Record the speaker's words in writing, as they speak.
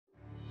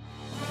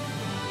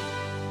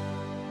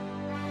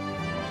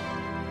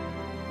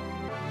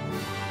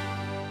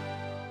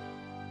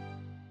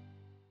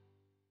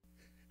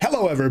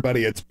Hello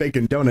everybody, it's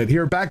Bacon Donut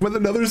here, back with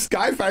another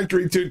Sky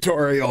Factory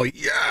tutorial.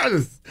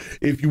 Yes!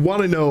 If you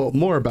want to know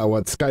more about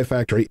what Sky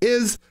Factory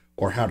is,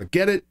 or how to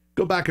get it,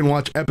 go back and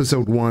watch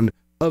episode 1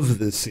 of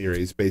this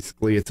series.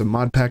 Basically, it's a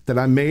mod pack that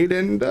I made,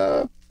 and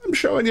I'm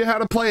showing you how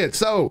to play it.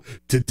 So,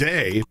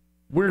 today,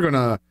 we're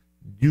gonna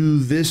do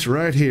this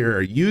right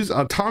here. Use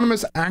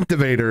Autonomous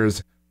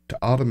Activators to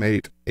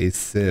automate a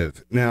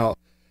sieve. Now,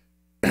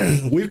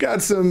 we've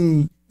got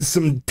some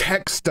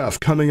tech stuff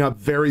coming up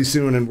very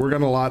soon, and we're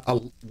gonna want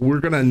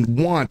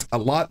a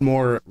lot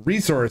more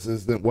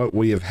resources than what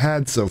we have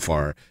had so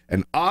far,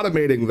 and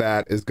automating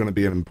that is going to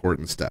be an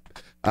important step.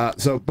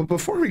 But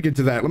before we get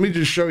to that, let me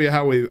just show you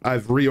how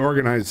I've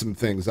reorganized some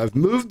things. I've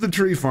moved the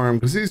tree farm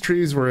because these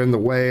trees were in the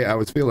way. I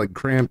was feeling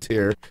cramped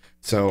here,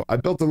 so I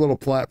built a little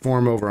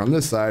platform over on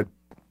this side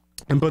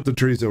and put the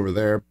trees over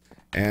there.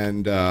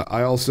 And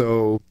I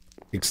also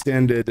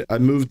I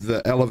moved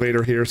the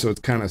elevator here so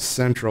it's kind of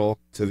central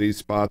to these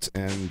spots,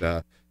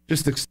 and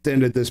just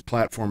extended this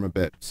platform a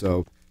bit.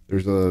 So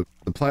there's the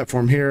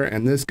platform here,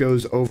 and this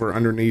goes over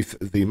underneath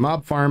the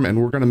mob farm,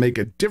 and we're going to make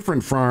a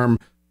different farm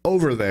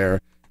over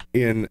there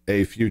in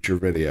a future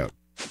video.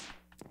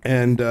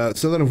 And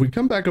so then if we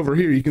come back over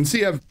here, you can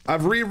see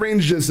I've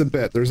rearranged this a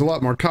bit. There's a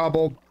lot more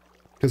cobble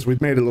because we've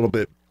made it a little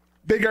bit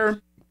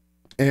bigger,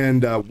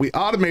 and we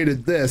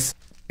automated this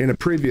in a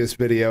previous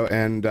video,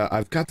 and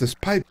I've got this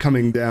pipe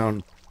coming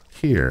down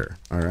here.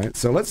 All right,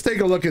 so let's take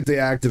a look at the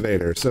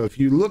activator. So if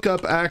you look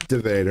up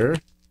activator,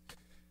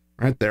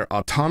 right there,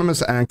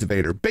 autonomous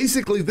activator.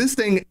 Basically, this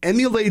thing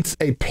emulates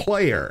a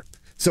player,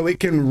 so it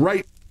can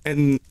right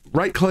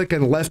click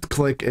and left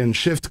click and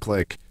shift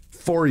click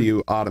for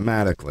you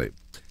automatically.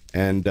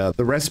 And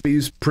the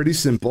recipe's pretty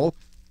simple.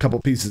 A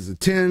couple pieces of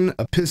tin,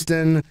 a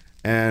piston,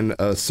 and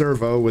a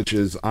servo, which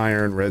is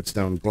iron,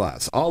 redstone,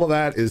 glass. All of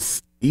that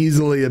is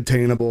easily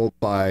obtainable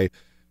by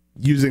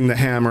using the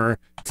hammer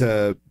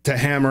to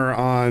hammer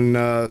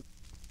on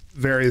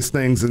various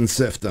things and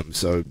sift them.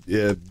 So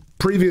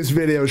previous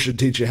videos should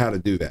teach you how to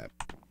do that.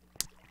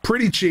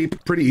 Pretty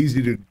cheap, pretty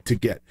easy to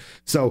get.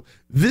 So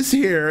this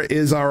here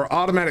is our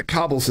automatic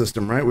cobble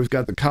system, right? We've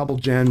got the cobble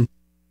gen,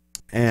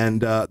 and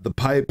the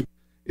pipe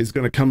is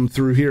going to come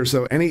through here.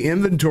 So any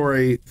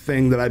inventory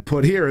thing that I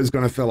put here is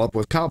going to fill up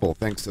with cobble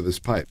thanks to this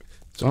pipe.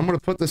 So I'm going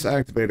to put this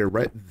activator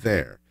right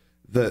there.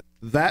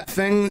 That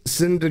thing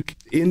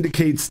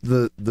indicates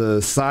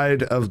the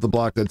side of the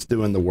block that's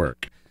doing the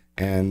work,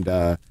 and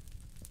the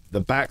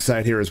back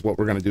side here is what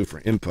we're going to do for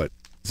input.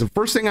 So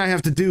first thing I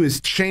have to do is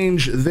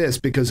change this,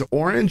 because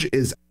orange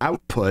is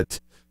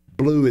output,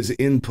 blue is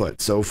input.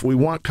 So if we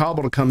want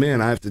cobble to come in,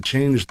 I have to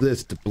change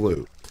this to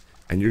blue,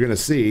 and you're going to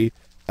see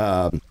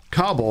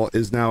cobble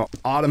is now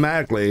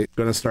automatically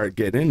going to start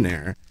getting in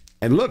there.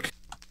 And look,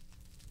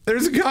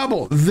 there's a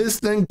cobble. This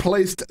thing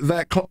placed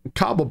that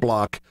cobble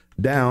block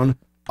down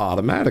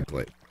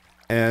automatically,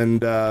 and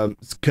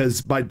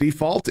because by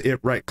default it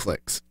right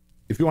clicks.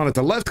 If you want it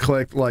to left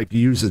click, like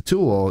use a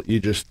tool, you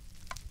just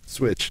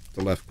switch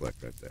to left click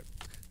right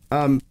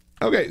there.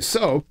 Okay,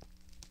 so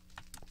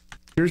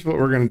here's what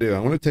we're going to do.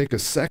 I'm going to take a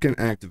second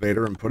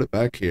activator and put it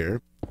back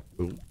here.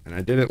 Boom. And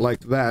I did it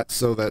like that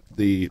so that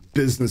the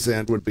business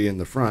end would be in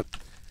the front,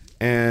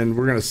 and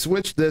we're going to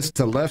switch this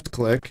to left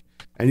click.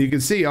 And you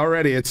can see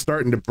already it's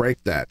starting to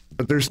break that.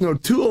 But there's no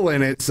tool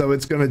in it, so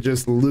it's going to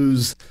just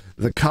lose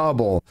the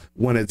cobble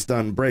when it's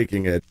done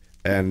breaking it,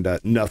 and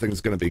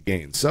nothing's going to be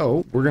gained.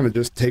 So we're going to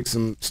just take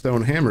some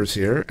stone hammers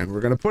here, and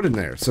we're going to put in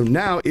there. So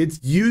now it's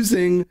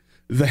using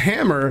the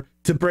hammer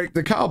to break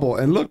the cobble.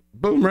 And look,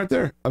 boom, right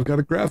there. I've got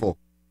a gravel.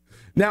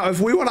 Now, if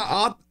we want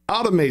to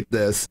automate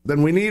this,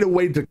 then we need a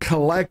way to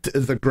collect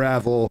the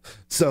gravel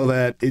so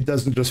that it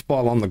doesn't just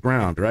fall on the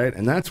ground, right?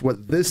 And that's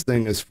what this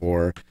thing is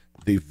for.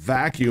 The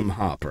vacuum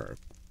hopper.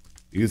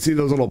 You can see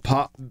those little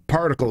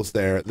particles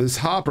there. This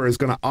hopper is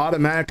going to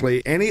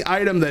automatically, any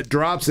item that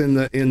drops in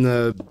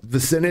the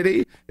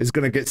vicinity is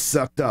going to get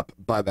sucked up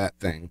by that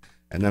thing.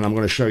 And then I'm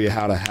going to show you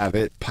how to have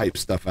it pipe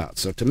stuff out.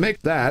 So to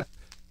make that,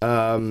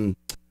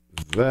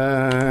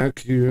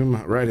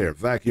 vacuum, right here,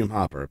 vacuum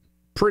hopper.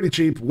 Pretty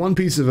cheap. One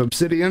piece of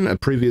obsidian. A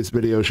previous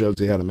video shows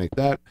you how to make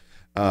that.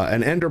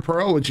 An ender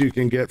pearl, which you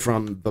can get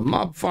from the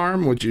mob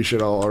farm, which you should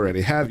all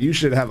already have. You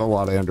should have a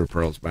lot of ender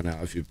pearls by now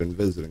if you've been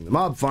visiting the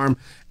mob farm.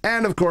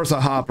 And of course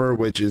a hopper,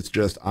 which is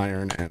just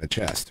iron and a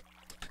chest.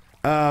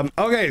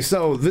 Okay,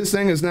 so this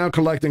thing is now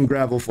collecting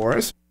gravel for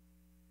us,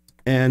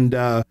 and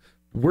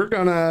we're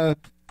gonna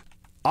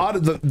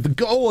the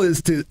goal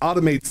is to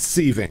automate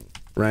sieving,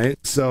 right?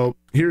 So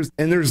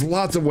there's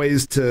lots of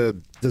ways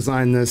to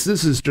design this.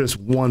 This is just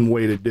one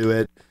way to do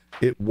it.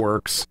 It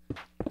works,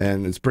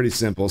 and it's pretty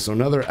simple. So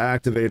another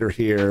activator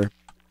here,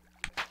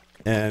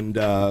 and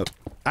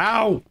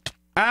ow,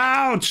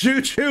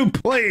 choo-choo,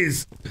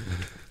 please.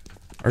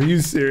 Are you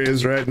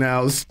serious right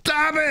now?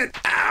 Stop it!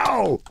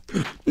 Ow!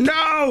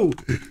 No!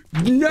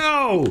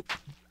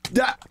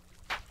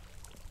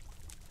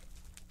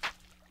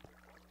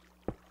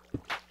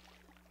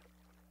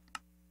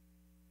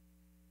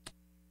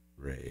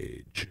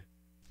 Rage.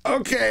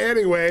 Okay,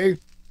 anyway,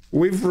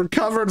 We've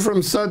recovered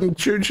from sudden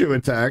choo-choo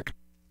attack.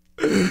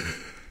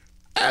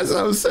 As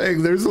I was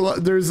saying, there's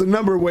a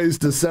number of ways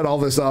to set all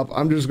this up.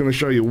 I'm just going to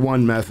show you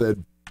one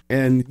method,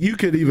 and you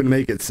could even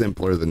make it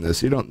simpler than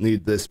this. You don't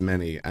need this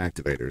many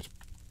activators.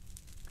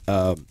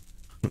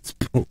 Let's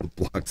pull the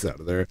blocks out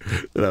of there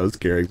that I was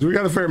carrying. So we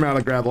got a fair amount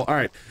of gravel. All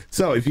right,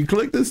 so if you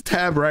click this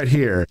tab right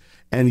here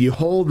and you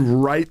hold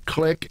right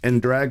click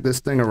and drag this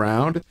thing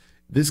around,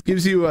 this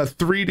gives you a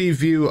 3D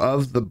view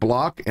of the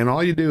block, and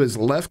all you do is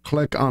left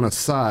click on a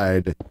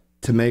side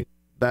to make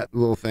that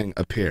little thing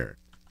appear.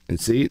 And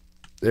see,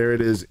 there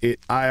it is,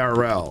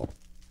 IRL.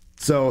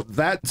 So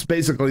that's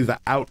basically the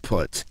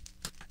output.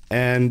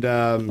 And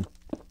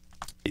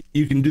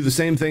you can do the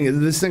same thing.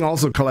 This thing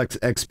also collects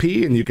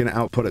XP, and you can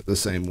output it the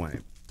same way.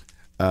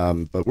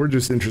 But we're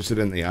just interested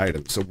in the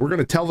item. So we're going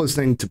to tell this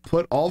thing to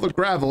put all the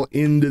gravel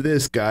into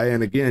this guy.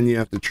 And again, you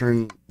have to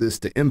turn this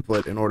to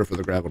input in order for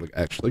the gravel to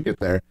actually get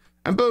there.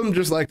 And boom,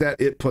 just like that,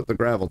 it put the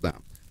gravel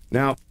down.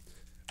 Now,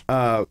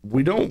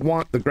 we don't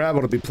want the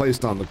gravel to be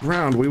placed on the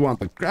ground. We want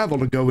the gravel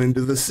to go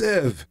into the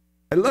sieve.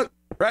 And look,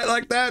 right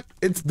like that,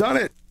 it's done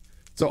it.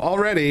 So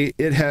already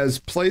it has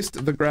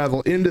placed the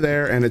gravel into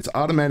there, and it's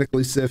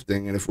automatically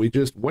sifting. And if we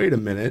just wait a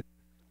minute,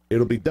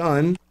 it'll be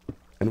done.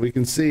 And we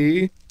can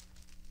see...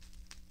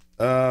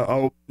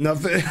 oh,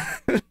 nothing,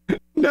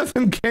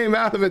 nothing came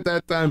out of it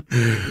that time.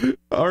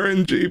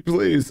 RNG,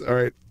 please. All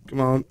right,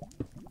 come on.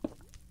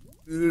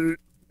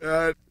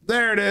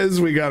 There it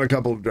is. We got a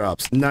couple of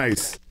drops.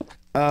 Nice.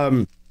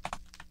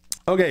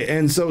 Okay,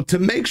 and so to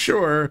make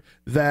sure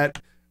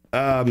that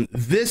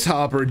this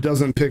hopper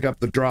doesn't pick up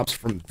the drops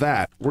from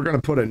that, we're going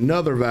to put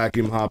another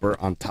vacuum hopper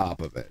on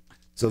top of it.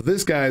 So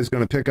this guy is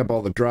going to pick up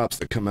all the drops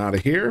that come out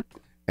of here,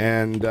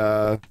 and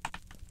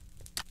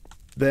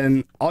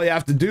then all you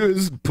have to do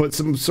is put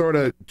some sort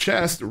of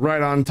chest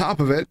right on top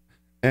of it,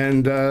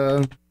 and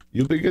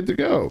you'll be good to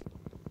go.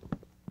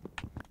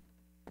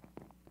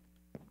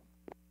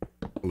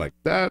 Like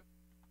that,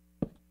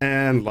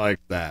 and like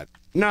that.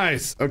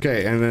 Nice.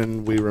 Okay, and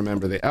then we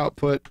remember the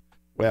output.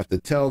 We have to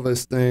tell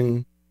this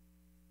thing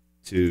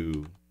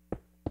to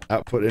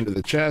output into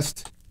the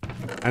chest,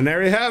 and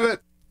there you have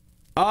it.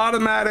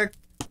 Automatic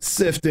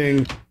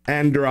sifting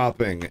and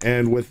dropping.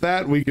 And with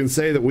that, we can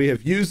say that we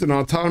have used an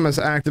autonomous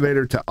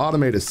activator to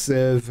automate a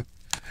sieve.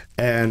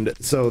 And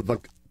so the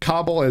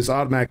cobble is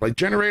automatically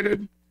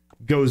generated,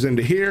 goes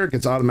into here,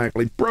 gets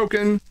automatically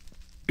broken,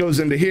 goes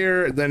into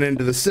here, then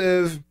into the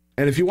sieve.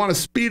 And if you want to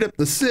speed up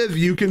the sieve,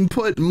 you can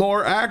put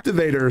more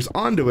activators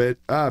onto it.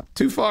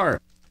 Too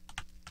far.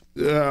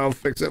 I'll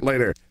fix it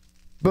later.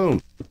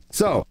 Boom.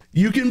 So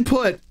you can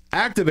put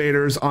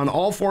activators on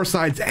all four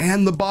sides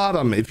and the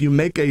bottom. If you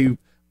make a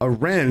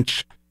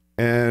wrench,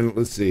 and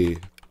let's see,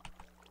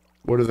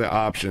 what are the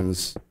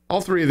options?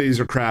 All three of these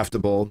are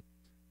craftable,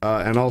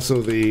 and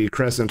also the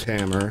crescent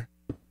hammer,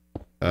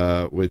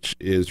 which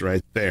is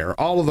right there.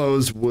 All of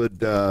those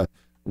would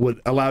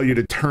allow you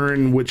to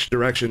turn which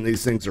direction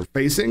these things are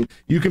facing.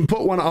 You can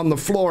put one on the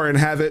floor and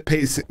have it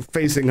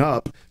facing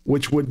up,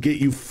 which would get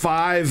you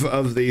 5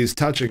 of these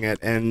touching it,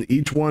 and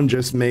each one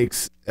just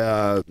makes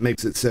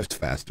it sift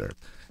faster.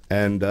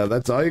 And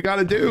that's all you got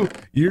to do.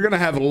 You're going to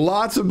have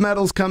lots of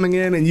metals coming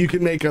in, and you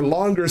can make a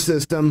longer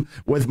system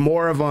with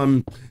more of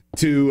them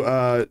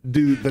to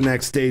do the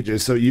next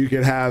stages. So you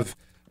could have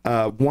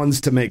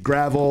ones to make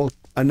gravel,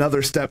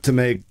 another step to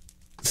make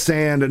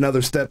sand,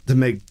 another step to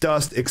make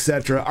dust,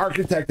 etc.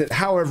 Architect it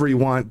however you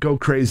want. Go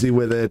crazy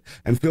with it,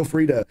 and feel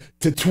free to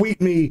tweet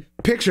me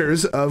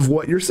pictures of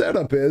what your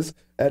setup is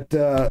at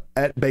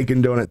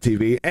Bacon Donut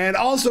TV. And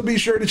also be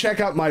sure to check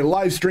out my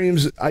live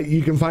streams.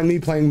 You can find me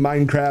playing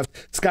Minecraft,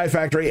 Sky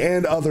Factory,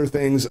 and other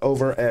things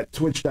over at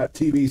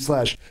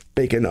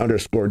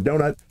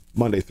twitch.tv/bacon_donut.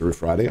 Monday through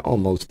Friday,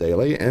 almost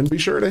daily. And be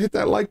sure to hit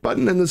that like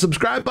button and the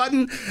subscribe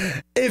button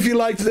if you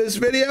liked this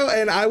video,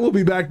 and I will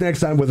be back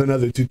next time with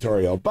another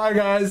tutorial. Bye,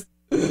 guys.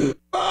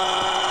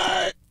 Bye.